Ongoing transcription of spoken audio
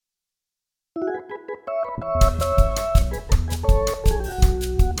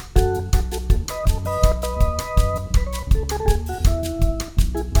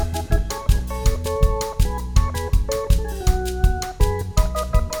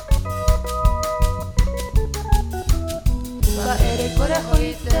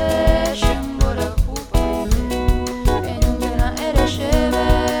Rehoite, Simbron, en un dena era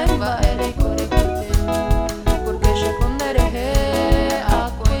lleve, va era correcte, porque yo con dereje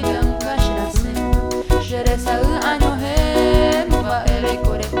a coitan gashrase, jeresa año he, va era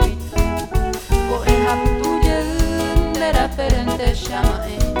correcte, o en habtuye de la perente llama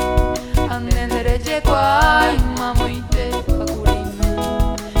anden dereche quai mamuite hakurime,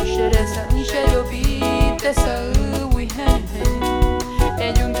 jeresa ni jerobite sa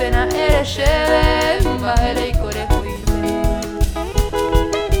Tena ere sheve, va ere kore